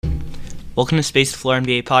Welcome to Space the Floor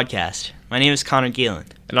NBA podcast. My name is Connor Gielan.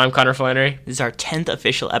 And I'm Connor Flannery. This is our 10th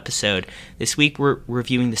official episode. This week we're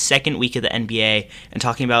reviewing the second week of the NBA and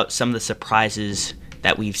talking about some of the surprises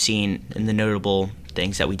that we've seen and the notable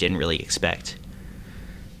things that we didn't really expect.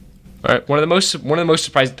 All right. One of the most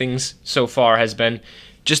surprising things so far has been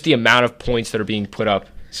just the amount of points that are being put up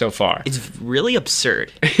so far. It's really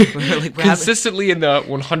absurd. Consistently in the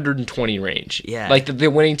 120 range. Yeah. Like the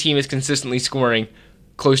winning team is consistently scoring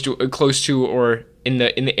close to or in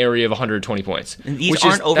the area of 120 points. And these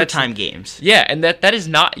aren't overtime games. Yeah, and that is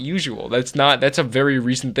not usual. That's a very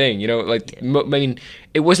recent thing. You know, I mean,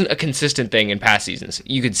 it wasn't a consistent thing in past seasons.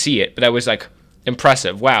 You could see it, but that was like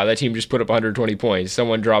impressive. Wow, that team just put up 120 points.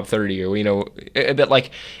 Someone dropped 30, or that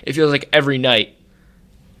like it feels like every night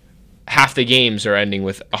half the games are ending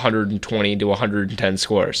with 120 to 110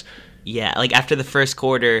 scores. Yeah, like after the first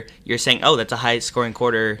quarter, you're saying, "Oh, that's a high-scoring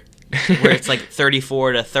quarter," where it's like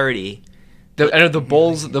 34 to 30. I know the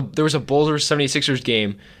Bulls. There was a Bulls versus 76ers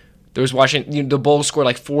game. There was watching. The Bulls scored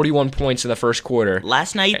like 41 points in the first quarter.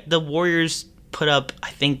 Last night, the Warriors put up,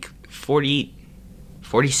 I think,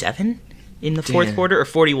 47 in the fourth quarter, or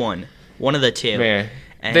 41. One of the two. Man,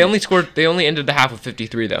 and they only ended the half with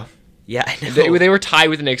 53 though. Yeah, I know. They were tied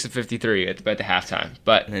with the Knicks at 53 at the halftime,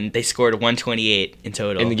 but and then they scored 128 in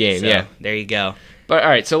total in the game. So, yeah, there you go. But all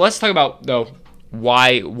right, so let's talk about though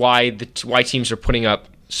why teams are putting up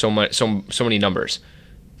so many numbers.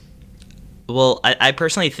 Well, I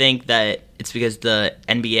personally think that it's because the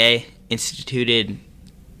NBA instituted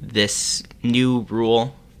this new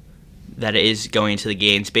rule that is going into the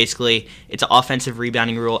games. Basically, it's an offensive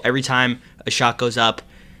rebounding rule. Every time a shot goes up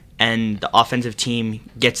and the offensive team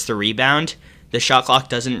gets the rebound, the shot clock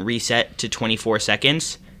doesn't reset to 24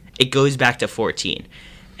 seconds. It goes back to 14.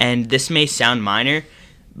 And this may sound minor,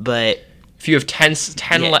 but if you have 10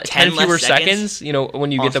 fewer seconds,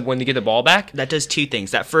 when you get the ball back, that does two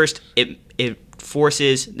things. That first, it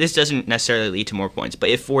forces, this doesn't necessarily lead to more points, but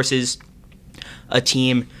it forces a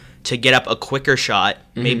team to get up a quicker shot,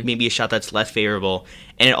 maybe a shot that's less favorable,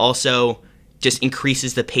 and it also just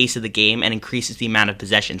increases the pace of the game and increases the amount of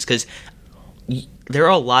possessions, because there are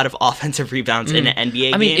a lot of offensive rebounds in an NBA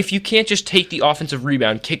game. I mean, if you can't just take the offensive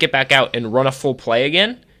rebound, kick it back out, and run a full play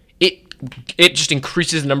again, it just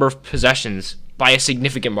increases the number of possessions by a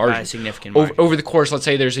significant margin. Over the course, let's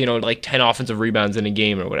say there's like 10 offensive rebounds in a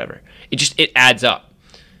game or whatever. It adds up.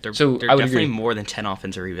 There I would definitely agree. more than 10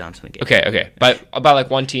 offensive rebounds in a game. Okay. But about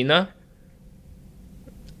like one team though?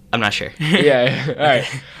 I'm not sure. Yeah.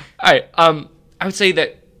 All right. I would say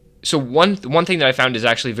that. So one thing that I found is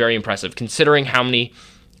actually very impressive, considering how many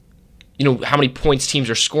points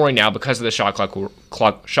teams are scoring now because of the shot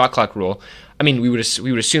clock rule. I mean, we would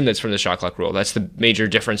assume that's from the shot clock rule. That's the major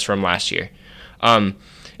difference from last year.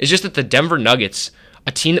 It's just that the Denver Nuggets,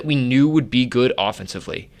 a team that we knew would be good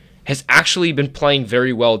offensively, has actually been playing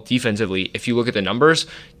very well defensively. If you look at the numbers,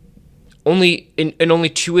 only in only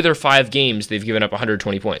 2 of their 5 games they've given up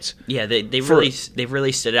 120 points. Yeah, they've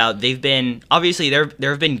really stood out. They've been, obviously there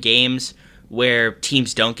have been games where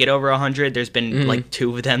teams don't get over 100. There's been like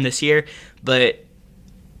 2 of them this year, but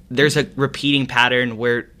there's a repeating pattern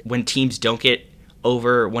where when teams don't get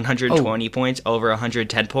over 120 points, over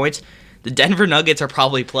 110 points, the Denver Nuggets are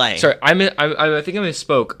probably playing. Sorry, I think I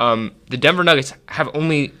misspoke. The Denver Nuggets have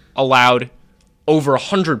only allowed over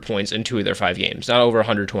 100 points in 2 of their 5 games, not over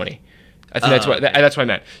 120. I think that's what I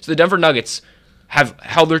meant. So the Denver Nuggets have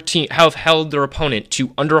held their opponent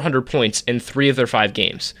to under 100 points in 3 of their 5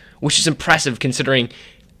 games, which is impressive considering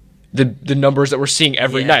the numbers that we're seeing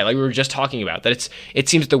every night, like we were just talking about. That it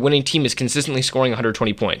seems the winning team is consistently scoring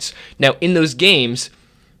 120 points. Now in those games,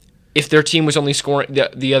 if their team was only scoring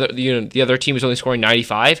the other team was only scoring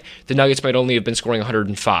 95, the Nuggets might only have been scoring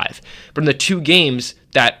 105. But in the 2 games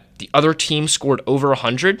that the other team scored over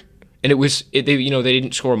 100, and they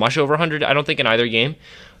didn't score much over 100, I don't think, in either game,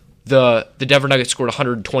 the Denver Nuggets scored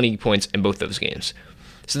 120 points in both those games.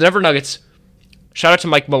 So the Denver Nuggets, shout out to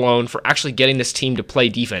Mike Malone for actually getting this team to play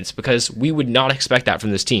defense, because we would not expect that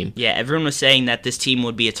from this team. Yeah, everyone was saying that this team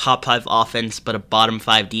would be a top 5 offense but a bottom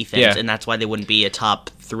 5 defense, and that's why they wouldn't be a top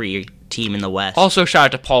 3 team in the West. Also, shout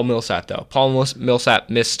out to Paul Millsap, though. Paul Millsap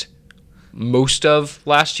missed most of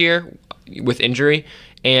last year with injury,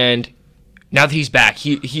 and now that he's back,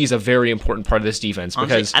 he's a very important part of this defense.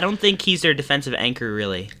 Honestly, because I don't think he's their defensive anchor,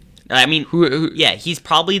 really. I mean, who yeah, he's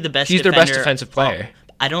probably the best. He's defender. their best defensive player.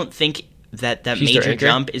 I don't think that He's major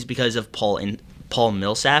jump is because of Paul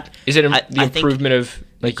Millsap. Is it the improvement of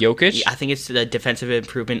Like Jokic? I think it's the defensive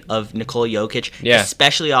improvement of Nikola Jokic, Yeah.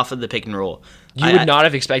 especially off of the pick and roll. You would not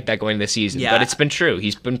have expected that going into the season, Yeah. but it's been true.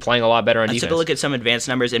 He's been playing a lot better on I defense. took a look at some advanced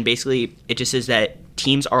numbers, and basically it just says that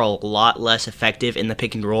teams are a lot less effective in the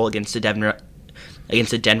pick and roll against the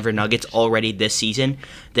Denver Nuggets already this season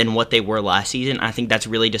than what they were last season. I think that's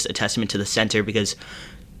really just a testament to the center because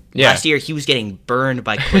last year he was getting burned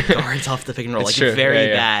by quick guards off the pick and roll, It's like true. very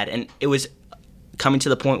Yeah. bad, and it was coming to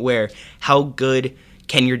the point where how good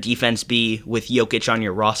can your defense be with Jokic on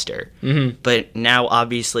your roster? Mm-hmm. But now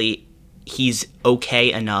obviously he's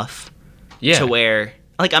okay enough to where,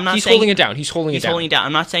 like, I'm not He's saying holding it down. He's holding it down.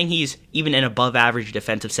 I'm not saying he's even an above average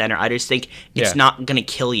defensive center. I just think it's Yeah. not going to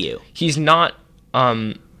kill you. He's not.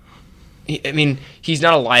 He's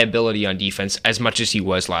not a liability on defense as much as he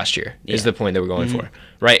was last year. Is the point that we're going for,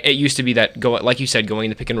 right? It used to be that like you said, going in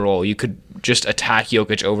the pick and roll, you could just attack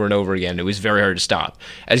Jokic over and over again. It was very hard to stop.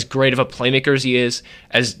 As great of a playmaker as he is,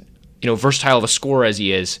 as versatile of a scorer as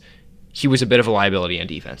he is, he was a bit of a liability on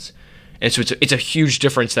defense. And so it's a huge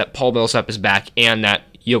difference that Paul Millsap is back and that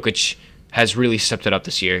Jokic has really stepped it up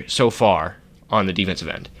this year so far on the defensive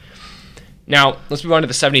end. Now, let's move on to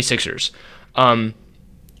the 76ers.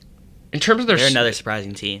 In terms of They're another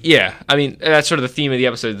surprising team. Yeah, I mean, that's sort of the theme of the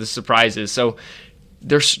episode, the surprises. So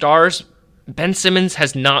their stars, Ben Simmons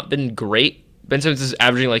has not been great. Ben Simmons is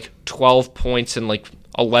averaging like 12 points and like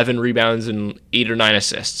 11 rebounds and 8 or 9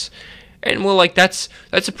 assists. And well, like that's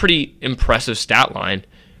a pretty impressive stat line.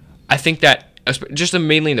 I think that just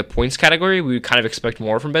mainly in the points category, we would kind of expect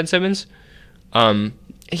more from Ben Simmons.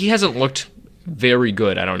 He hasn't looked very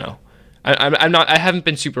good. I don't know. I haven't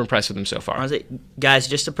been super impressed with him so far. Honestly, guys,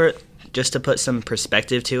 just to put some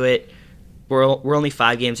perspective to it, we're only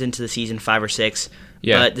 5 games into the season, 5 or 6.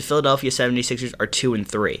 Yeah. But the Philadelphia 76ers are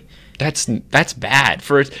 2-3. That's bad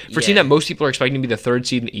for a team that most people are expecting to be the 3rd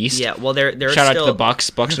seed in the East. Yeah, well, they're shout still out to the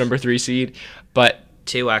Bucks number 3 seed, but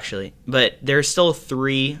 2 actually, but there's still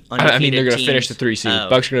 3 undefeated I mean they're going to teams. finish the 3 seed. Oh,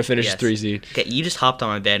 Bucks are going to finish yes. the 3 seed. Okay, you just hopped on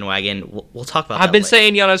my bandwagon. We'll talk about that. I've been later.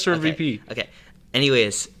 saying Giannis for MVP. Okay.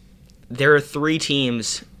 Anyways, there are 3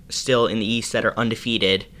 teams still in the East that are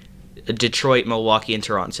undefeated: Detroit, Milwaukee, and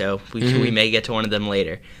Toronto. We may get to one of them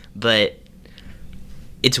later, but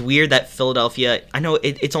it's weird that Philadelphia. I know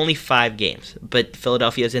it's only 5 games, but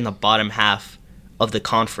Philadelphia is in the bottom half of the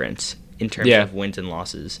conference in terms of wins and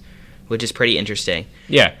losses, which is pretty interesting.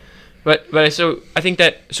 Yeah. But so I think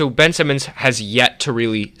that Ben Simmons has yet to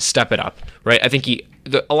really step it up, right? I think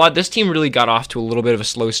this team really got off to a little bit of a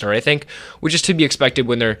slow start, I think, which is to be expected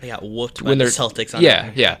when they're They got whooped by the Celtics.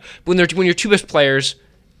 Yeah. When your 2 best players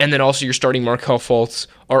and then also your starting Markelle Fultz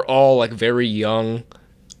are all like very young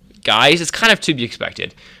guys, it's kind of to be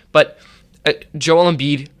expected. But Joel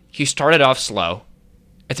Embiid, he started off slow.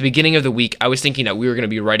 At the beginning of the week, I was thinking that we were going to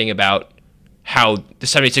be writing about how the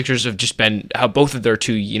 76ers have just been, how both of their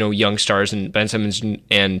 2, young stars, and Ben Simmons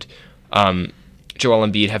and Joel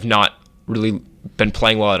Embiid have not really been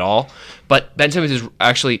playing well at all. But Ben Simmons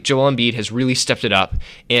Joel Embiid has really stepped it up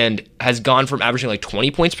and has gone from averaging like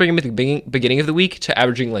 20 points per game at the beginning of the week to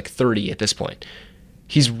averaging like 30 at this point.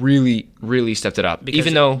 He's really, really stepped it up. because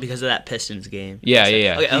of that Pistons game.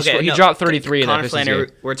 Yeah. Okay, He dropped 33 in that Connor Pistons Flanner,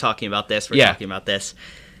 game. we're talking about this.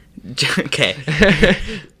 Okay.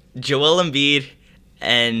 Joel Embiid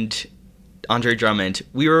and Andre Drummond.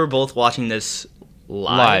 We were both watching this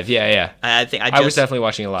live. Yeah. I was definitely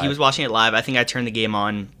watching it live. He was watching it live. I think I turned the game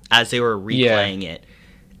on as they were replaying it,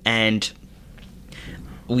 and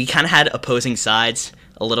we kind of had opposing sides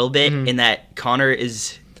a little bit in that Connor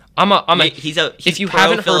is. He's if you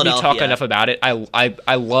haven't heard me talk enough about it,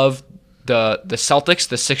 I love the Celtics,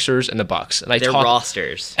 the Sixers, and the Bucks, and their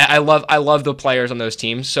rosters. I love the players on those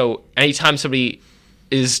teams. So anytime somebody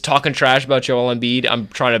is talking trash about Joel Embiid, I'm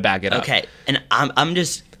trying to back it up. Okay, and I'm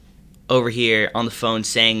just over here on the phone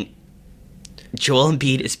saying Joel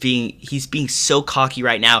Embiid is being so cocky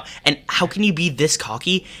right now. And how can you be this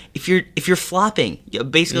cocky if you're flopping?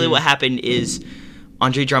 Basically, what happened is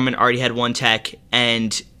Andre Drummond already had 1 tech,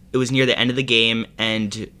 and it was near the end of the game.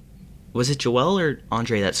 And was it Joel or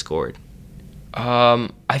Andre that scored?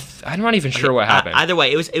 I'm not even sure what happened. Either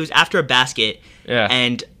way, it was after a basket. Yeah.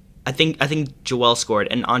 And I think Joel scored,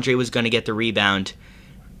 and Andre was going to get the rebound,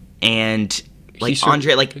 and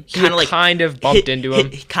Andre kind of bumped into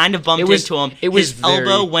him. He kind of bumped into him. His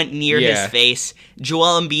elbow went near his face.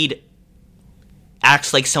 Joel Embiid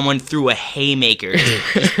acts like someone threw a haymaker,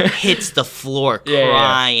 just hits the floor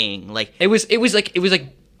crying. Yeah. Like it was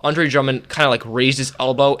like Andre Drummond kind of like raised his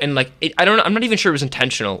elbow and like I'm not even sure it was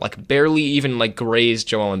intentional. Like barely even like grazed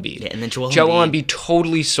Joel Embiid. Yeah, and then Joel Embiid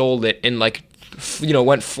totally sold it and like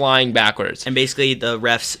went flying backwards. And basically, the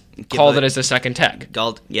refs called it as a second tech.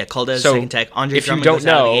 Called it as a second tech. Andre if Drummond you don't goes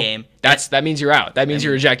out of know, the game. that means you're out. That means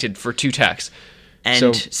you're ejected for 2 techs.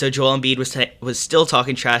 And so Joel Embiid was still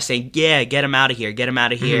talking trash, saying, "Yeah, get him out of here, get him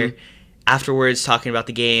out of here." Afterwards, talking about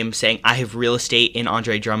the game, saying, "I have real estate in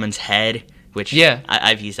Andre Drummond's head," which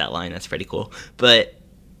I've used that line. That's pretty cool. But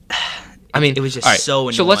I mean, it was just so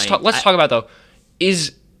annoying. So let's talk about though.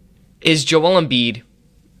 Is Joel Embiid?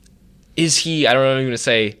 Is he? I don't know. I'm going to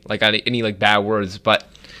say like any like bad words, but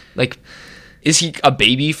like, is he a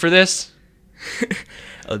baby for this?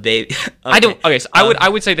 A baby. Okay. I don't. Okay, so I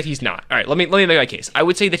would say that he's not. All right, let me make my case. I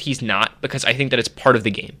would say that he's not because I think that it's part of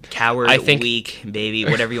the game. Coward, weak, baby,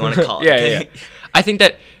 whatever you want to call it. Yeah. I think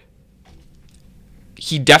that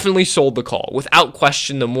he definitely sold the call without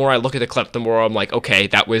question. The more I look at the clip, the more I'm like, okay,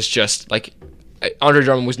 that was just like Andre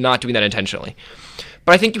Drummond was not doing that intentionally.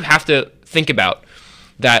 But I think you have to think about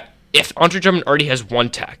that if Andre Drummond already has 1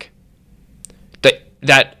 tech,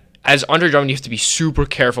 that as Andre Drummond, you have to be super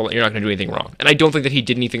careful that you're not going to do anything wrong. And I don't think that he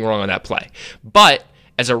did anything wrong on that play. But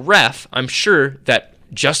as a ref, I'm sure that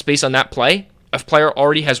just based on that play, if a player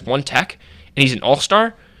already has 1 tech and he's an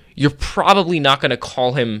all-star, you're probably not going to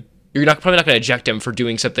call him. Probably not going to eject him for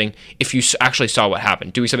doing something if you actually saw what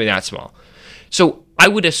happened, doing something that small. So I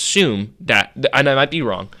would assume that, and I might be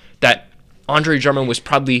wrong, that Andre Drummond was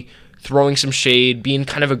probably throwing some shade, being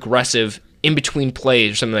kind of aggressive in between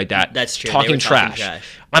plays or something like that. That's true. Talking trash.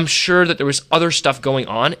 I'm sure that there was other stuff going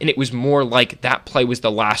on, and it was more like that play was the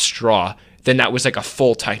last straw than that was like a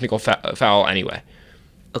full technical foul anyway.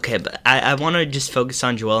 Okay, but I want to just focus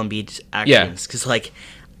on Joel Embiid's actions because,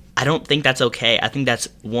 I don't think that's okay. I think that's,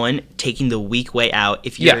 one, taking the weak way out.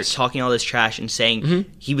 If you're talking all this trash and saying,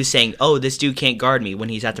 he was saying, oh, this dude can't guard me when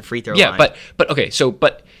he's at the free throw line. Yeah,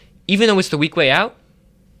 but even though it's the weak way out,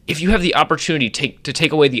 if you have the opportunity to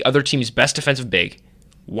take away the other team's best defensive big,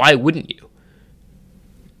 why wouldn't you?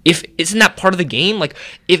 Isn't that part of the game? Like,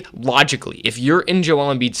 if you're in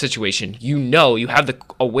Joel Embiid's situation, you have the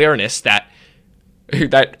awareness that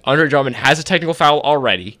Andre Drummond has a technical foul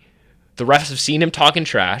already. The refs have seen him talking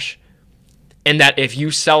trash, and that if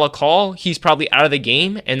you sell a call, he's probably out of the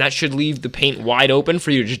game, and that should leave the paint wide open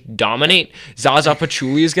for you to just dominate. Zaza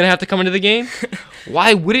Pachulia is going to have to come into the game.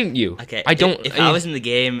 Why wouldn't you? Okay, if I was in the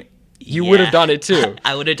game, you would have done it too.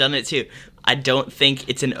 I would have done it too. I don't think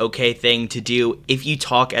it's an okay thing to do if you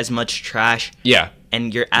talk as much trash. Yeah.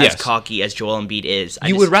 And you're as cocky as Joel Embiid is.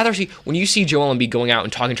 Would rather see, when you see Joel Embiid going out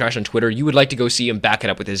and talking trash on Twitter, you would like to go see him back it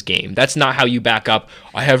up with his game. That's not how you back up,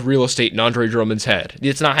 I have real estate in Andre Drummond's head.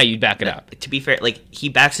 It's not how you back it up. To be fair, like, he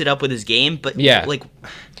backs it up with his game, but like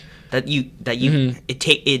it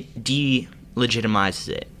delegitimizes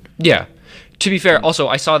it. Yeah. To be fair, also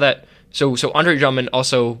I saw that so Andre Drummond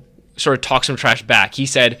also sort of talked some trash back. He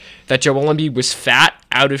said that Joel Embiid was fat,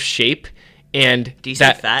 out of shape. And do you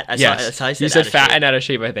say fat? I saw he said fat and out of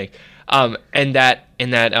shape, I think. And that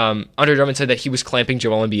Andre Drummond said that he was clamping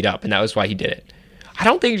Joel Embiid up, and that was why he did it. I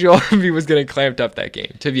don't think Joel Embiid was getting clamped up that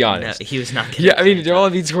game, to be honest. No, he was not. Yeah, I mean, Joel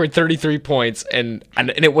Embiid scored 33 points, and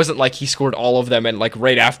it wasn't like he scored all of them, and like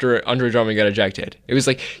right after Andre Drummond got ejected. It was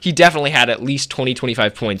like he definitely had at least 20,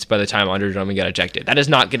 25 points by the time Andre Drummond got ejected. That is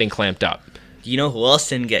not getting clamped up. You know who else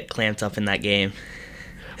didn't get clamped up in that game?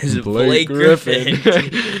 Blake Griffin.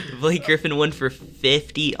 Blake Griffin won for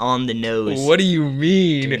 50 on the nose. What do you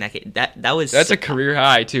mean? That's a career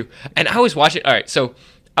high too. And I was watching. All right, so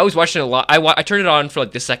I was watching a lot. I turned it on for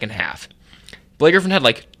like the second half. Blake Griffin had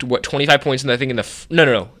like 25 points in the thing in the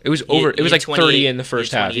no. It was over. It was like 30 in the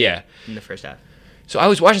first half. Yeah, in the first half. So I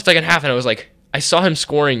was watching the second half and I was like, I saw him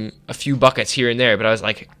scoring a few buckets here and there, but I was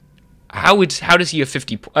like, how does he have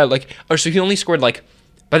 50? So he only scored like.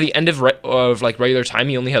 By the end of like regular time,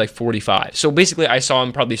 he only had like 45. So basically, I saw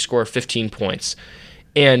him probably score 15 points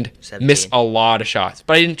and 17. Miss a lot of shots.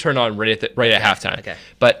 But I didn't turn on right at halftime. Okay.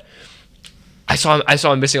 But I saw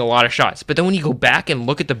him missing a lot of shots. But then when you go back and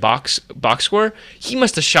look at the box score, he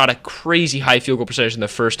must have shot a crazy high field goal percentage in the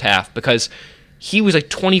first half because he was like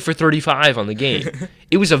 20 for 35 on the game.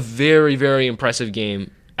 It was a very, very impressive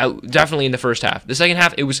game. Definitely in the first half. The second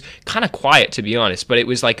half, it was kind of quiet, to be honest. But it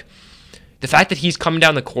was like. The fact that he's coming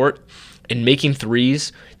down the court and making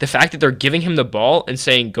threes, the fact that they're giving him the ball and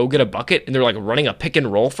saying, go get a bucket, and they're like running a pick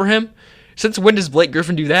and roll for him. Since when does Blake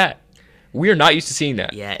Griffin do that? We are not used to seeing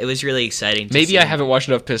that. Yeah, it was really exciting. Maybe I haven't watched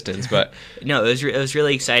enough Pistons, but... No, it was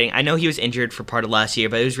really exciting. I know he was injured for part of last year,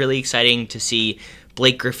 but it was really exciting to see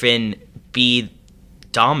Blake Griffin be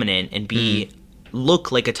dominant and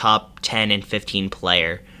look like a top 10 and 15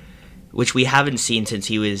 player, which we haven't seen since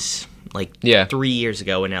he was like 3 years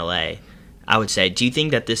ago in LA. I would say. Do you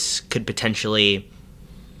think that this could potentially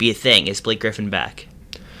be a thing? Is Blake Griffin back?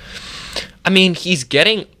 I mean, he's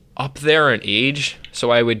getting up there in age,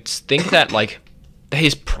 so I would think that like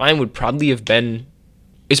his prime would probably have been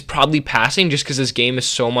is probably passing just because his game is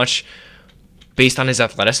so much based on his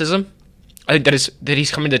athleticism. I think that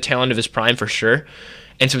he's coming to the tail end of his prime for sure,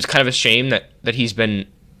 and so it's kind of a shame that he's been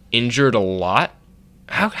injured a lot.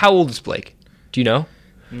 How old is Blake? Do you know?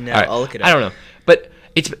 No, Right. I'll look it up. I don't know, but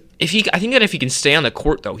I think that if he can stay on the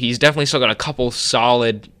court though, he's definitely still got a couple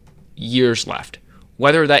solid years left.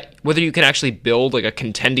 Whether you can actually build like a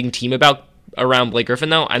contending team around Blake Griffin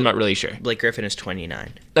though, I'm not really sure. Blake Griffin is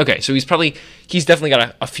 29. Okay, so he's definitely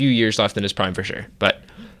got a few years left in his prime for sure. But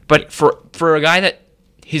for a guy that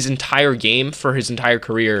his entire game for his entire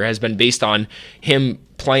career has been based on him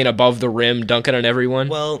playing above the rim, dunking on everyone.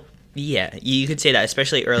 Well, yeah, you could say that,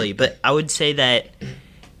 especially early. But I would say that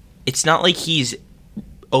it's not like he's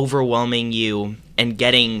overwhelming you and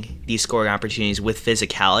getting these scoring opportunities with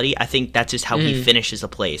physicality. I think that's just how he finishes a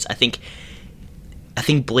plays. I think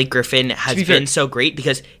Blake Griffin has been so great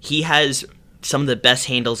because he has some of the best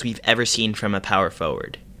handles we've ever seen from a power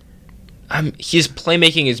forward. His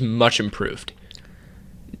playmaking is much improved.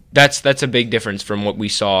 That's a big difference from what we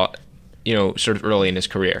saw, sort of early in his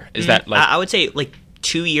career. Is that like I would say like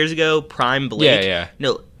 2 years ago, prime Blake. Yeah.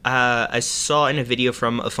 No, I saw in a video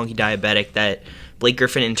from a Funky Diabetic that Blake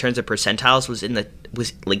Griffin, in terms of percentiles, was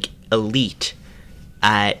like elite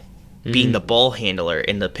at being the ball handler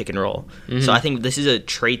in the pick and roll. So I think this is a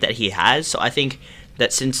trait that he has. So I think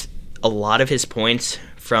that since a lot of his points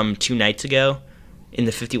from 2 nights ago in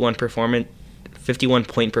the 51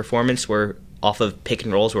 point performance were off of pick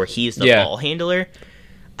and rolls where he's the ball handler,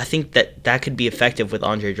 I think that could be effective with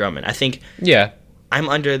Andre Drummond. I think I'm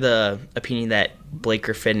under the opinion that Blake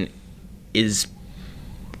Griffin is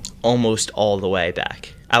almost all the way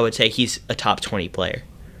back. I would say he's a top 20 player.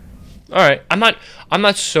 All right, I'm not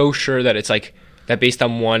so sure that it's like that based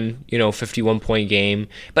on one 51 point game.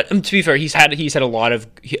 But to be fair, he's had a lot of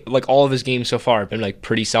like all of his games so far have been like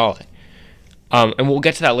pretty solid. And we'll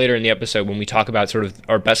get to that later in the episode when we talk about sort of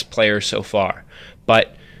our best players so far.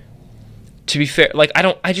 But to be fair, like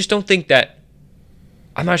I just don't think that.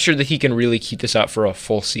 I'm not sure that he can really keep this up for a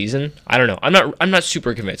full season. I don't know. I'm not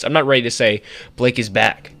super convinced. I'm not ready to say Blake is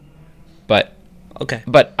back. But okay.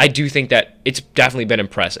 But I do think that it's definitely been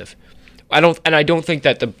impressive. I don't think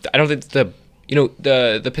that the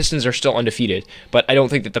Pistons are still undefeated, but I don't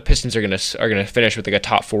think that the Pistons are gonna finish with like a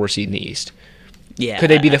top 4 seed in the East. Yeah. Could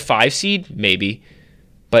they be the 5 seed? Maybe.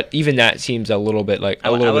 But even that seems a little bit like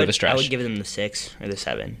a little bit of a stretch. I would give them the 6 or the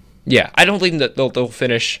 7. Yeah, I don't think that they'll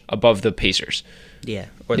finish above the Pacers. Yeah,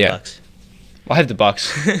 or the Bucks. I'll have the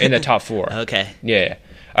Bucks in the top 4. Okay. Yeah.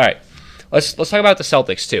 All right. Let's talk about the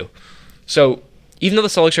Celtics too. So even though the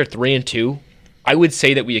Celtics are 3-2, I would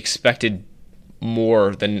say that we expected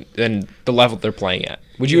more than the level they're playing at.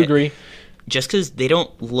 Would you agree? Just because they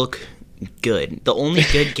don't look good. The only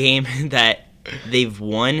good game that they've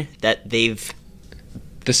won, that they've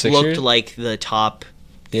the Sixers? Looked like the top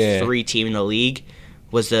 3 team in the league,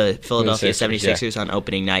 was the Philadelphia 76ers on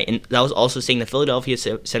opening night. And that was also saying the Philadelphia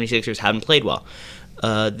 76ers haven't played well.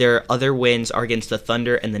 Their other wins are against the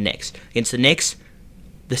Thunder and the Knicks. Against the Knicks,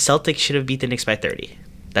 the Celtics should have beat the Knicks by 30.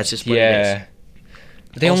 That's just what it is.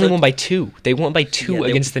 They only won by 2. They won by 2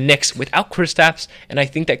 against the Knicks without Kristaps, and I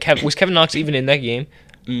think that Kevin Knox even in that game?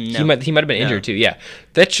 No. He might have been injured too. Yeah,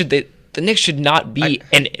 the Knicks should not be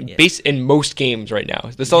in most games right now.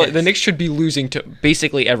 The Knicks should be losing to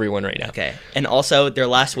basically everyone right now. Okay, and also their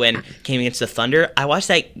last win came against the Thunder. I watched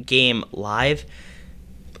that game live.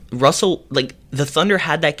 Russell, like the Thunder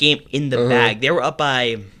had that game in the bag. They were up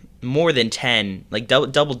by more than 10, like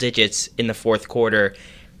double digits in the fourth quarter,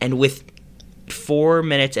 and with 4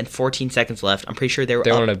 minutes and 14 seconds left, I'm pretty sure they were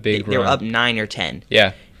on a big run. They were up 9 or 10.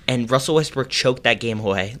 Yeah. And Russell Westbrook choked that game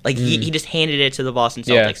away. Like he just handed it to the Boston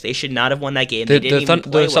Celtics. They should not have won that game. They didn't even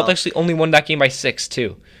play well. The Celtics only won that game by 6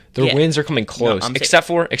 too. Their wins are coming close, except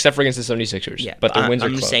for against the 76ers. Yeah, but their wins are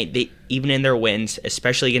close. I'm just saying, even in their wins,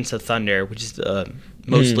 especially against the Thunder, which is the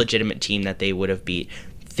most legitimate team that they would have beat,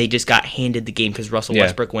 they just got handed the game because Russell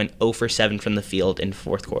Westbrook went 0 for 7 from the field in the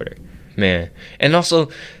fourth quarter. Man, and also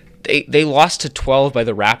they lost to 12 by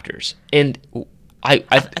the Raptors, and I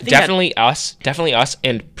definitely us,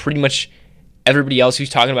 and pretty much everybody else who's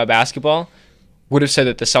talking about basketball would have said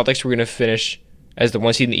that the Celtics were going to finish as the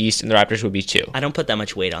 1 seed in the East and the Raptors would be 2. I don't put that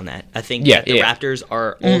much weight on that. I think that the Raptors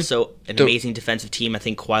are also an amazing defensive team. I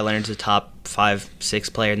think Kawhi Leonard's a top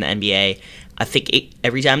 5-6 player in the NBA. I think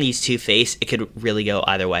every time these two face, it could really go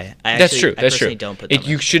either way. That's true. Don't put them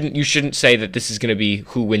you shouldn't say that this is going to be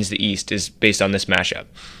who wins the East is based on this matchup.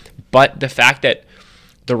 But the fact that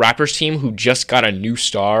the Raptors team, who just got a new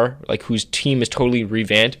star, like whose team is totally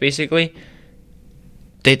revamped, basically,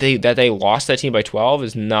 that they lost that team by 12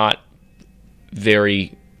 is not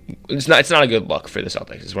very. It's not a good look for the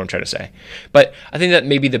Celtics. Is what I'm trying to say. But I think that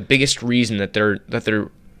maybe the biggest reason that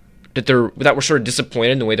we're sort of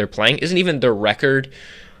disappointed in the way they're playing isn't even their record,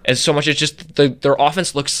 as so much as just their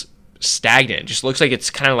offense looks stagnant. It just looks like it's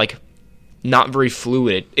kind of like not very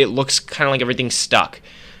fluid. It looks kind of like everything's stuck.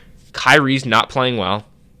 Kyrie's not playing well.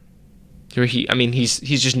 He hasn't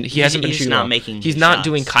been shooting well. He's not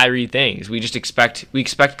doing Kyrie things. We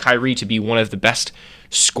expect Kyrie to be one of the best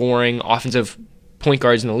scoring offensive point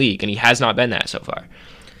guards in the league, and he has not been that so far.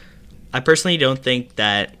 I personally don't think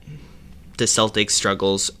that the Celtics'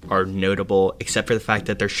 struggles are notable, except for the fact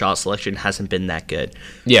that their shot selection hasn't been that good.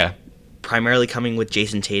 Yeah. Primarily coming with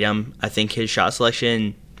Jason Tatum, I think his shot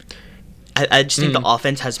selection, I just think the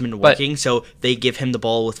offense hasn't been working, so they give him the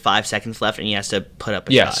ball with 5 seconds left, and he has to put up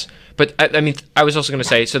a shot. But I was also going to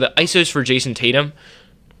say, so the ISOs for Jason Tatum,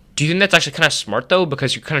 do you think that's actually kind of smart, though?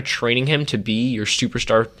 Because you're kind of training him to be your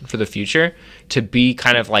superstar for the future? To be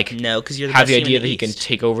kind of like... No, because you're the have best the team idea in that the he can East.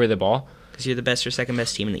 take over the ball? Because you're the best or second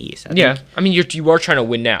best team in the East. You are trying to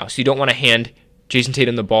win now, so you don't want to hand Jason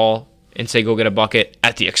Tatum the ball and say, go get a bucket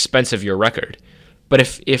at the expense of your record. But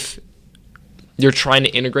if you're trying to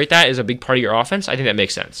integrate that as a big part of your offense, I think that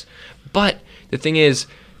makes sense. But the thing is,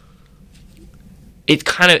 it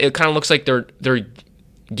kind of looks like they're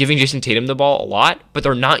giving Jason Tatum the ball a lot, but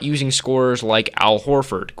they're not using scorers like Al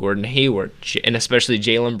Horford, Gordon Hayward, and especially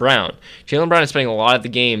Jaylen Brown. Jaylen Brown is spending a lot of the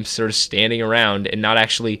game sort of standing around and not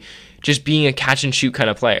actually just being a catch-and-shoot kind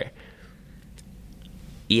of player.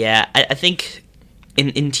 Yeah, I think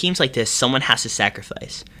in teams like this, someone has to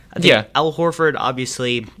sacrifice. I think Al Horford,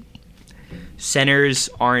 obviously, centers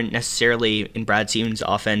aren't necessarily in Brad Stevens'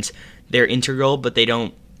 offense. They're integral, but they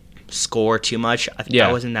don't score too much.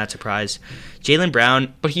 I wasn't that surprised. Jaylen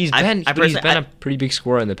Brown, but he's been a pretty big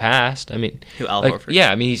scorer in the past. I mean, who Al Horford?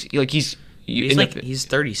 Yeah, I mean he's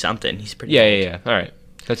 30 something. He's pretty. Yeah. All right,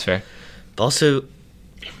 that's fair. But also,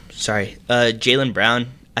 Jaylen Brown.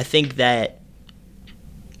 I think that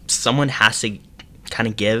someone has to kind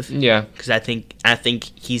of give. Yeah, because I think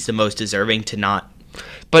he's the most deserving to not.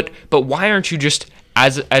 But why aren't you just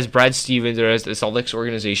as Brad Stevens or as the Celtics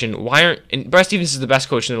organization? And Brad Stevens is the best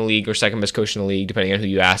coach in the league or second best coach in the league, depending on who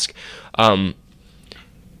you ask.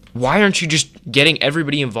 Why aren't you just getting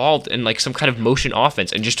everybody involved in like some kind of motion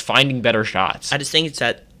offense and just finding better shots? I just think it's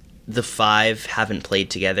that the five haven't played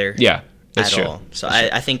together. Yeah, that's at true. all. So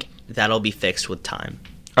I think that'll be fixed with time.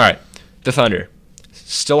 All right, the Thunder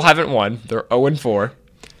still haven't won. They're 0-4.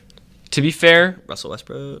 To be fair, Russell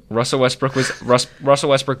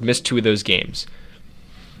Westbrook missed 2 of those games.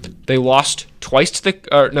 They lost twice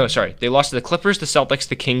to they lost to the Clippers, the Celtics,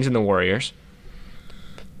 the Kings, and the Warriors.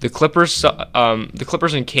 The Clippers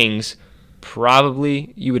and Kings,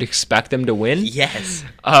 probably you would expect them to win. Yes.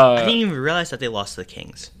 I didn't even realize that they lost to the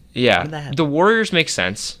Kings. Yeah. The Warriors make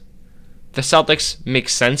sense. The Celtics make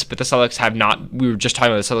sense, but the Celtics have not. We were just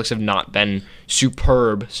talking about the Celtics have not been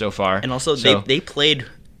superb so far. And also, they played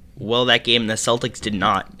well that game, and the Celtics did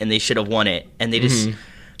not, and they should have won it. And they just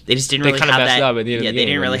didn't really have that. They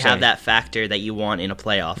didn't really have that factor that you want in a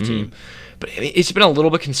playoff team. But it's been a little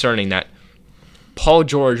bit concerning that Paul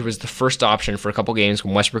George was the first option for a couple games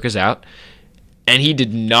when Westbrook is out, and he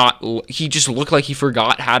did not. He just looked like he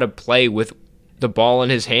forgot how to play with the ball in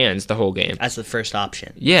his hands the whole game. As the first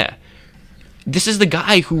option. Yeah. This is the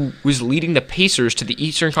guy who was leading the Pacers to the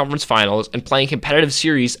Eastern Conference Finals and playing competitive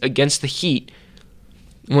series against the Heat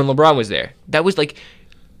when LeBron was there. That was like,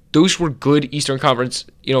 those were good Eastern Conference,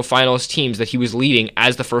 Finals teams that he was leading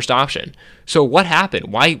as the first option. So what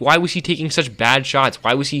happened? Why was he taking such bad shots?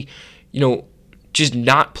 Why was he, just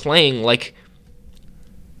not playing like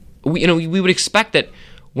we would expect that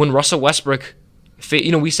when Russell Westbrook,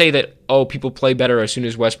 we say that people play better as soon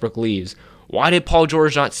as Westbrook leaves. Why did Paul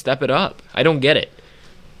George not step it up? I don't get it.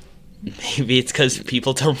 Maybe it's because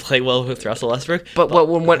people don't play well with Russell Westbrook. But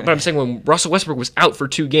I'm saying when Russell Westbrook was out for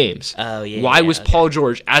 2 games, why was Paul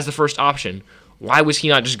George as the first option? Why was he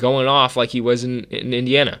not just going off like he was in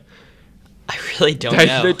Indiana? I really don't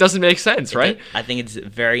know. It doesn't make sense, right? I think it's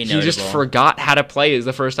very notable. He just forgot how to play as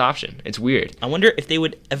the first option. It's weird. I wonder if they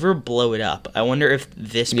would ever blow it up. I wonder if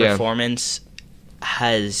this performance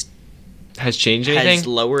has changed anything? Has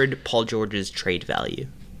lowered Paul George's trade value.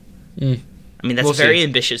 I mean, that's very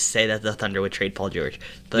ambitious to say that the Thunder would trade Paul George.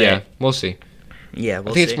 But yeah, we'll see. Yeah, I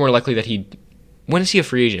think it's more likely that when is he a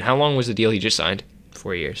free agent? How long was the deal he just signed?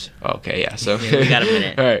 4 years. Okay, yeah. So we got a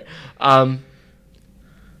minute. All right.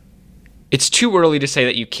 It's too early to say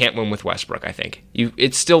that you can't win with Westbrook, I think.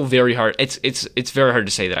 It's still very hard. It's very hard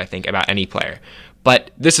to say that, I think, about any player.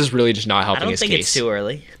 But this is really just not helping his case. I don't think it's too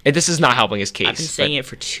early. This is not helping his case. I've been saying it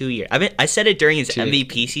for 2 years. I said it during his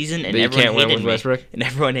MVP season, and everyone hated me. Westbrook? And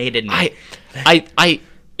everyone hated me.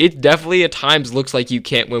 It definitely at times looks like you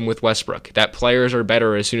can't win with Westbrook. That players are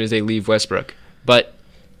better as soon as they leave Westbrook. But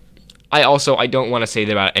I don't want to say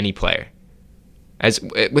that about any player. As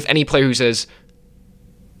with any player whose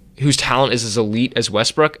talent is as elite as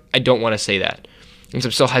Westbrook, I don't want to say that. And so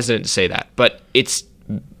I'm still hesitant to say that. But it's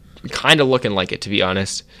kind of looking like it, to be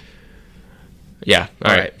honest. Yeah.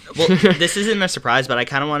 All right. Well, this isn't a surprise, but I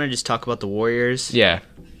kind of want to just talk about the Warriors. Yeah.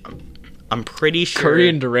 I'm pretty sure Curry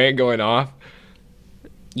and Durant going off.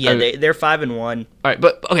 Yeah, they're 5-1. All right,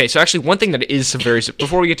 but okay. So actually, one thing that is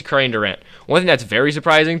before we get to Curry and Durant, one thing that's very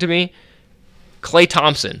surprising to me, Klay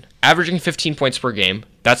Thompson averaging 15 points per game.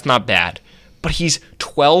 That's not bad, but he's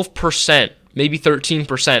 12%, maybe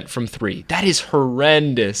 13% from three. That is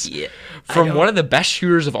horrendous. Yeah, from one of the best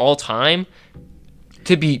shooters of all time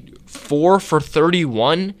to be 4 for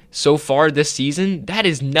 31 so far this season. That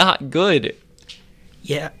is not good.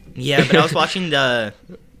 Yeah, but I was watching the.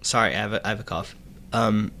 Sorry, I have a cough.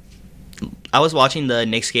 I was watching the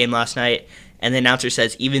Knicks game last night, and the announcer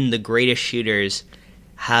says even the greatest shooters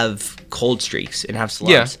have cold streaks and have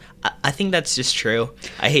slumps. Yeah. I think that's just true.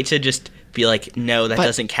 I hate to just be like, no, that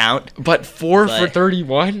doesn't count. But 4 for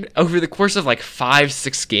 31 over the course of like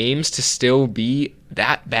 5-6 games to still be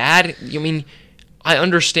that bad? I mean, I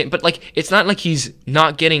understand, but like it's not like he's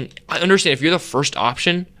not getting. I understand if you're the first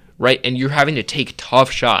option, right, and you're having to take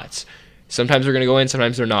tough shots. Sometimes they're going to go in,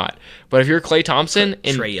 sometimes they're not. But if you're Klay Thompson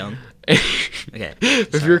and Trae Young, okay.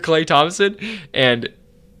 If you're Klay Thompson and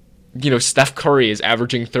Steph Curry is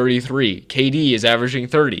averaging 33, KD is averaging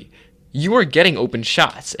 30, you are getting open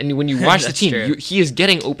shots. And when you watch the team, he is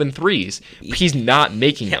getting open threes. But he's not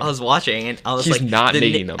making them. I was watching and I was he's not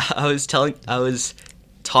making them. I was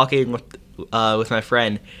talking with my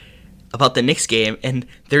friend about the Knicks game, and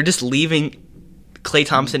they're just leaving Klay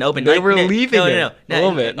Thompson open. They were leaving him. A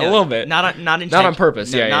little bit. Not on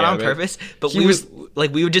purpose. Not on purpose. But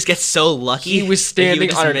we would just get so lucky. He was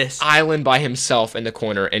standing on an island by himself in the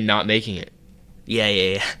corner and not making it.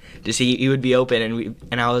 Yeah. Just he would be open,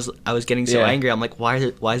 and I was getting so angry. I'm like, why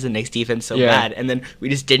is the Knicks defense so bad? And then we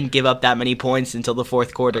just didn't give up that many points until the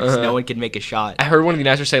fourth quarter because no one could make a shot. I heard one of the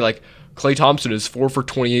announcers say like, Klay Thompson is 4 for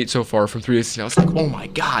 28 so far from three. I was like, oh my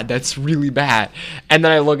god, that's really bad. And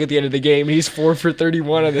then I look at the end of the game, and he's 4 for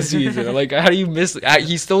 31 on the season. I'm like, how do you miss?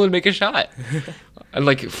 He still didn't make a shot, and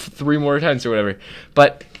like 3 more attempts or whatever.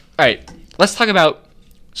 But all right, let's talk about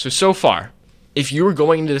so far. If you were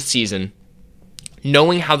going into the season,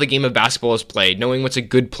 knowing how the game of basketball is played, knowing what's a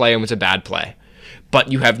good play and what's a bad play,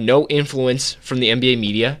 but you have no influence from the NBA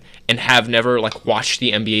media and have never like watched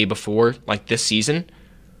the NBA before, like this season.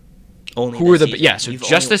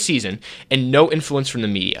 Just this season, and no influence from the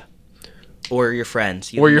media or your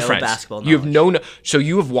friends, basketball knowledge. So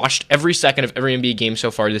you have watched every second of every NBA game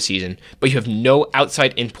so far this season, but you have no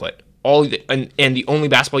outside input. And the only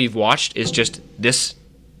basketball you've watched is just this,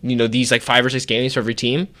 these like 5 or 6 games for every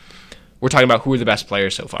team. We're talking about who are the best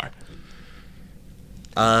players so far.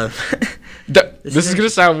 This is gonna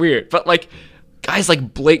sound weird, but like guys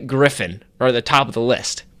like Blake Griffin are at the top of the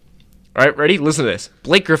list. All right, ready? Listen to this.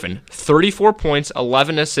 Blake Griffin, 34 points,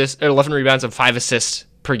 11 rebounds, and 5 assists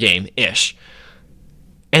per game-ish.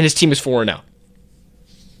 And his team is 4-0.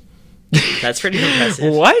 That's pretty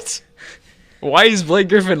impressive. What? Why is Blake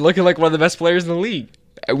Griffin looking like one of the best players in the league?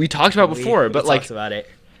 We talked about before, but like... talked about it.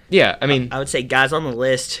 Yeah, I mean... I would say guys on the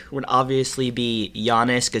list would obviously be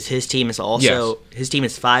Giannis, because his team is also... Yes. His team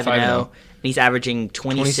is 5-0. He's averaging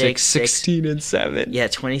 26, 16, and 7. Yeah,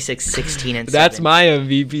 26, 16, and 7. That's my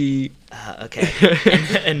MVP. Okay.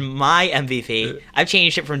 and my MVP, I've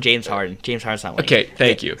changed it from James Harden. James Harden's not winning. Okay,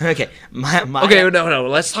 thank you. Okay. No.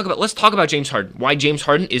 Let's talk about James Harden. Why James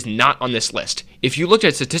Harden is not on this list. If you looked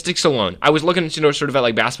at statistics alone, I was looking sort of at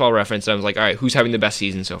like Basketball Reference, and I was like, all right, who's having the best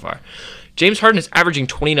season so far? James Harden is averaging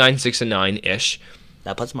 29, 6, and 9-ish.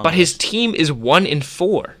 That puts him on But his team is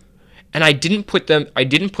 1-4. And I didn't put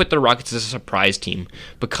the Rockets as a surprise team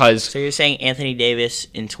because... So you're saying Anthony Davis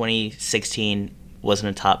in 2016 wasn't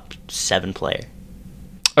a top 7 player?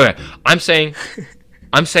 Okay, I'm saying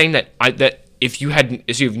that if you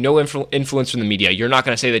have no influence from the media, you're not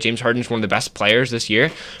going to say that James Harden is one of the best players this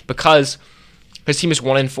year because his team is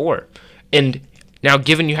 1-4. And now,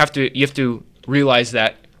 given you have to realize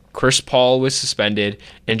that Chris Paul was suspended,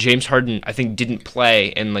 and James Harden, I think, didn't play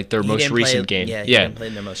in like their most recent game. Yeah, he didn't play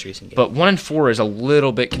in their most recent game. But 1-4 is a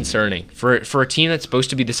little bit concerning for a team that's supposed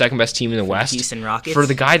to be the second best team in the West. Houston Rockets. For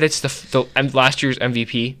the guy that's the last year's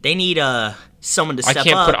MVP. They need someone to step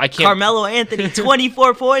can't up. Carmelo Anthony,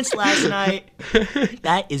 24 points last night.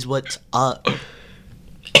 That is what's up.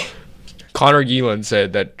 Connor Gielan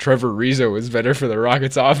said that Trevor Ariza was better for the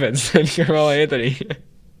Rockets offense than Carmelo Anthony.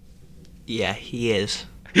 Yeah, he is.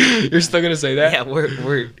 You're still gonna say that? Yeah, we're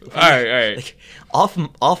all right. Like,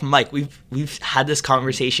 off mic, we've had this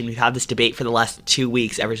conversation, we've had this debate for the last 2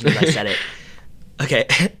 weeks ever since I said it. Okay.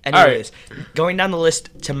 Anyways, going down the list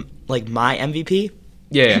to like my MVP.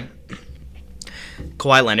 Yeah.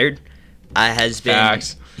 Kawhi Leonard has been.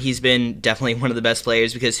 Facts. He's been definitely one of the best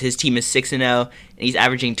players because his team is 6-0 and he's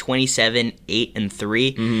averaging 27, 8, and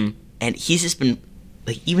 3. Mm-hmm. And he's just been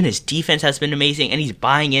like, even his defense has been amazing, and he's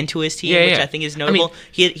buying into his team, which I think is notable.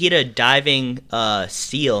 He had a diving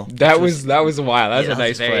steal. That was wild. That was a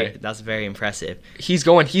nice play. That was very impressive. He's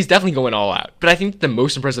definitely going all out. But I think the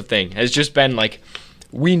most impressive thing has just been like,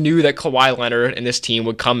 we knew that Kawhi Leonard and this team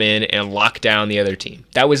would come in and lock down the other team.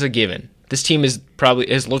 That was a given. This team has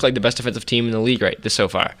looked like the best defensive team in the league so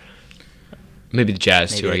far. Maybe the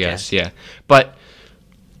Jazz too, I guess. Yeah. But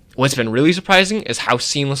what's been really surprising is how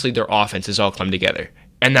seamlessly their offense has all come together.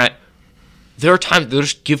 And that there are times they'll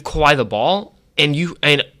just give Kawhi the ball, and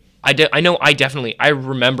I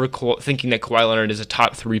remember thinking that Kawhi Leonard is a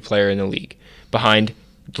top 3 player in the league behind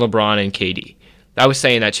LeBron and KD. I was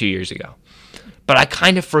saying that 2 years ago. But I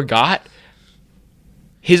kind of forgot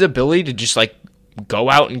his ability to just like go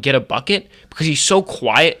out and get a bucket because he's so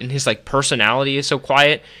quiet and his like personality is so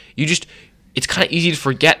quiet. It's kind of easy to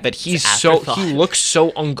forget that he looks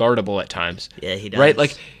so unguardable at times. Yeah, he does. Right?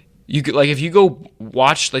 Like if you go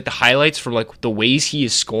watch like the highlights for like the ways he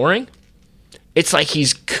is scoring, it's like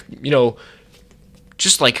he's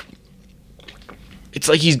just like it's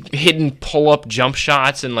like he's hitting pull-up jump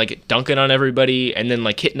shots and like dunking on everybody and then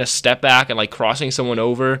like hitting a step back and like crossing someone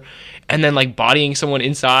over and then like bodying someone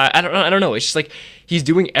inside. I don't know. It's just like he's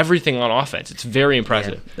doing everything on offense. It's very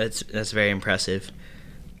impressive. Yeah, that's very impressive.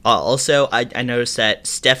 Also, I noticed that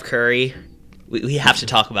Steph Curry, we have to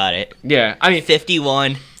talk about it. Yeah, I mean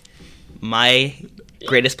 51, my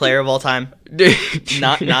greatest player of all time.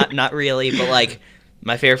 Not really, but like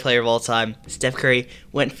my favorite player of all time, Steph Curry,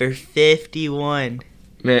 went for 51.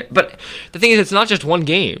 Man, but the thing is, it's not just one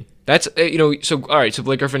game. That's So all right, so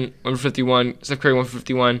Blake Griffin went for 51, Steph Curry went for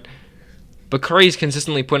 51, but Curry's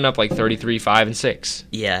consistently putting up like 33, 5, and 6.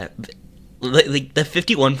 Yeah. Like the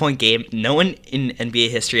 51-point game, no one in NBA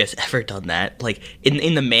history has ever done that. Like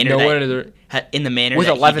in the manner with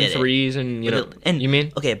that 11 he did threes and you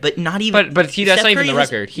mean? Okay, but not even. But that's not even the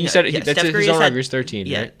record. He said that's his own record is 13.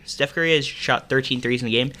 Yeah, right? Steph Curry has shot 13 threes in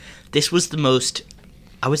the game. This was the most.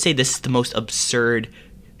 I would say this is the most absurd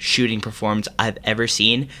shooting performance I've ever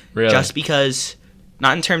seen. Really? Just because,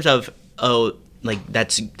 not in terms of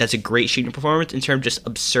that's a great shooting performance. In terms of just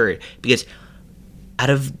absurd, because out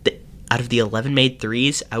of the 11 made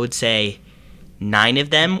threes, I would say 9 of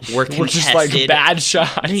them were contested. Were just like bad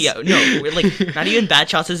shots. Yeah, no, like not even bad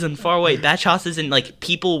shots as in far away. Bad shots as in like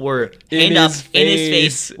people were hand up in his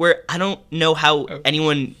face. Where I don't know how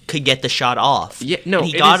anyone could get the shot off. Yeah, no, and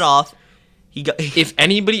he got off. If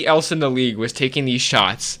anybody else in the league was taking these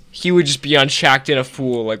shots, he would just be unchecked in a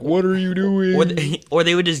fool. Like, what are you doing? Or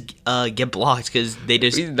they would just get blocked because they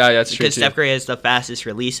just. That's true. Because Steph Curry has the fastest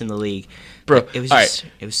release in the league. Bro, it was just.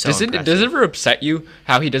 Right. It was so impressive. Does it ever upset you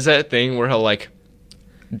how he does that thing where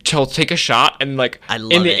he'll take a shot and like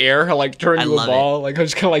in the air he'll like turn into a ball, like he'll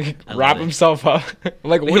just kind of like wrap himself up.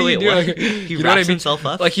 Like what are you doing? Like, he wraps himself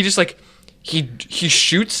up. Like he just like he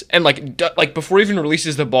shoots and like before he even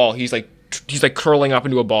releases the ball, he's like curling up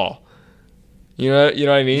into a ball. You know what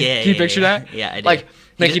I mean? Yeah. Can you picture that? Yeah, I do. Like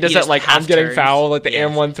he does that like I'm getting fouled, like the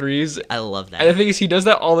M1 threes. I love that. And the thing is, he does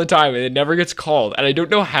that all the time, and it never gets called. And I don't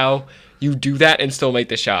know how you do that and still make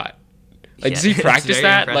the shot. Like, does he practice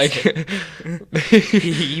that? Impressive. Like,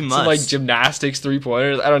 he must. Some, like gymnastics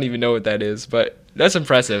 3-pointers. I don't even know what that is, but that's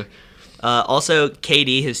impressive. Also,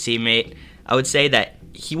 KD, his teammate, I would say that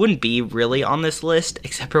he wouldn't be really on this list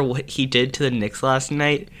except for what he did to the Knicks last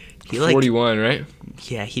night. 41, right?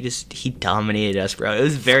 Yeah, he dominated us, bro. It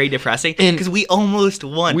was very depressing because we almost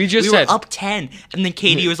won. We were up 10, and then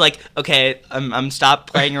KD was like, "Okay, I'm stop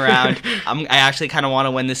playing around. I actually kind of want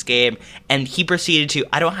to win this game." And he proceeded to.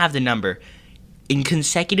 I don't have the number. In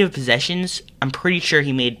consecutive possessions, I'm pretty sure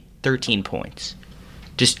he made 13 points.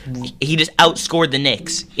 He just outscored the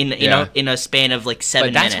Knicks in a span of like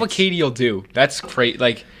 7 minutes. That's what KD will do. That's great.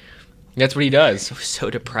 Like, That's what he does. It was so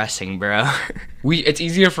depressing, bro. It's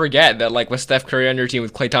easy to forget that, like, with Steph Curry on your team,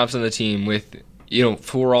 with Klay Thompson on the team, with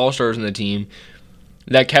 4 All-Stars on the team,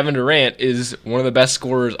 that Kevin Durant is one of the best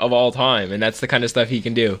scorers of all time, and that's the kind of stuff he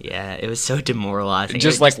can do. Yeah, it was so demoralizing.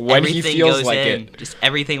 Just like when he feels like it. Just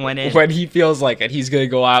everything went in. When he feels like it, he's going to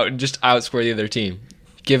go out and just outscore the other team.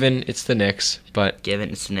 Given it's the Knicks, but... Given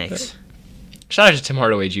it's the Knicks. Shout out to Tim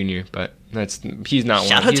Hardaway Jr., but he's not one.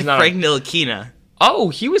 Shout out to Frank Ntilikina. Oh,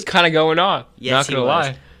 he was kind of going off. Yes, not going to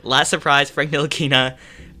lie. Last surprise, Frank Ntilikina,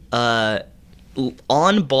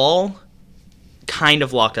 on ball, kind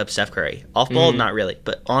of locked up Steph Curry. Off ball, not really,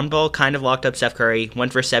 but on ball, kind of locked up Steph Curry.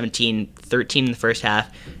 Went for 17, 13 in the first half,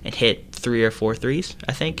 and hit 3 or 4 threes,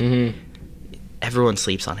 I think. Mm-hmm. Everyone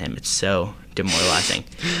sleeps on him. It's so demoralizing.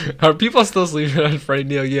 Are people still sleeping on Frank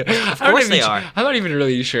Ntilikina? Of course they are. I'm not even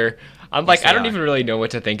really sure. I don't even really know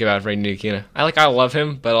what to think about Frank Ntilikina. I love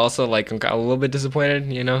him, but also I'm a little bit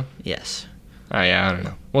disappointed. Yes. Oh yeah, I don't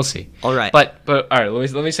know. We'll see. All right. But all right.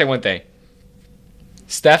 Let me say one thing.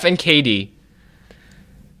 Steph and KD,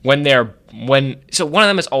 one of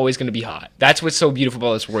them is always going to be hot. That's what's so beautiful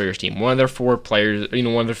about this Warriors team. One of their 4 players,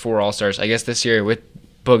 one of their 4 All-Stars. I guess this year with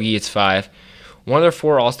Boogie, it's 5. One of their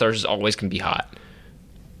 4 All-Stars is always going to be hot.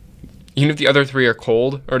 Even if the other 3 are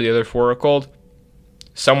cold or the other 4 are cold,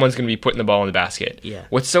 someone's going to be putting the ball in the basket. Yeah.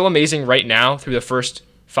 What's so amazing right now through the first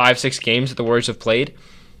 5-6 games that the Warriors have played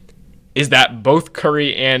is that both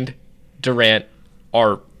Curry and Durant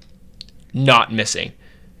are not missing.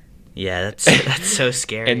 Yeah, that's so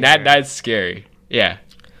scary. And that's scary. Yeah.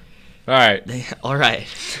 All right. All right.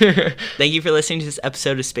 Thank you for listening to this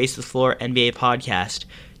episode of Space to the Floor NBA Podcast.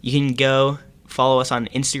 You can go follow us on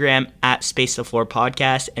Instagram at Space to the Floor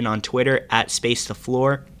Podcast and on Twitter at Space to the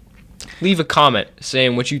Floor. Leave a comment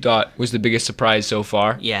saying what you thought was the biggest surprise so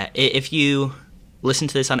far. Yeah, if you listen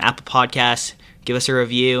to this on Apple Podcasts, give us a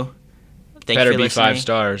review. Thank Better you for listening. Be 5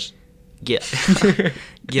 stars. Give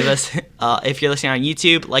us if you're listening on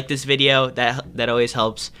YouTube, like this video. That always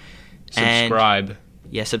helps. Subscribe.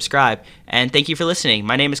 Subscribe. And thank you for listening.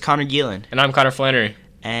 My name is Connor Geelan. And I'm Connor Flannery.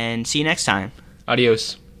 And see you next time.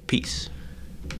 Adios. Peace.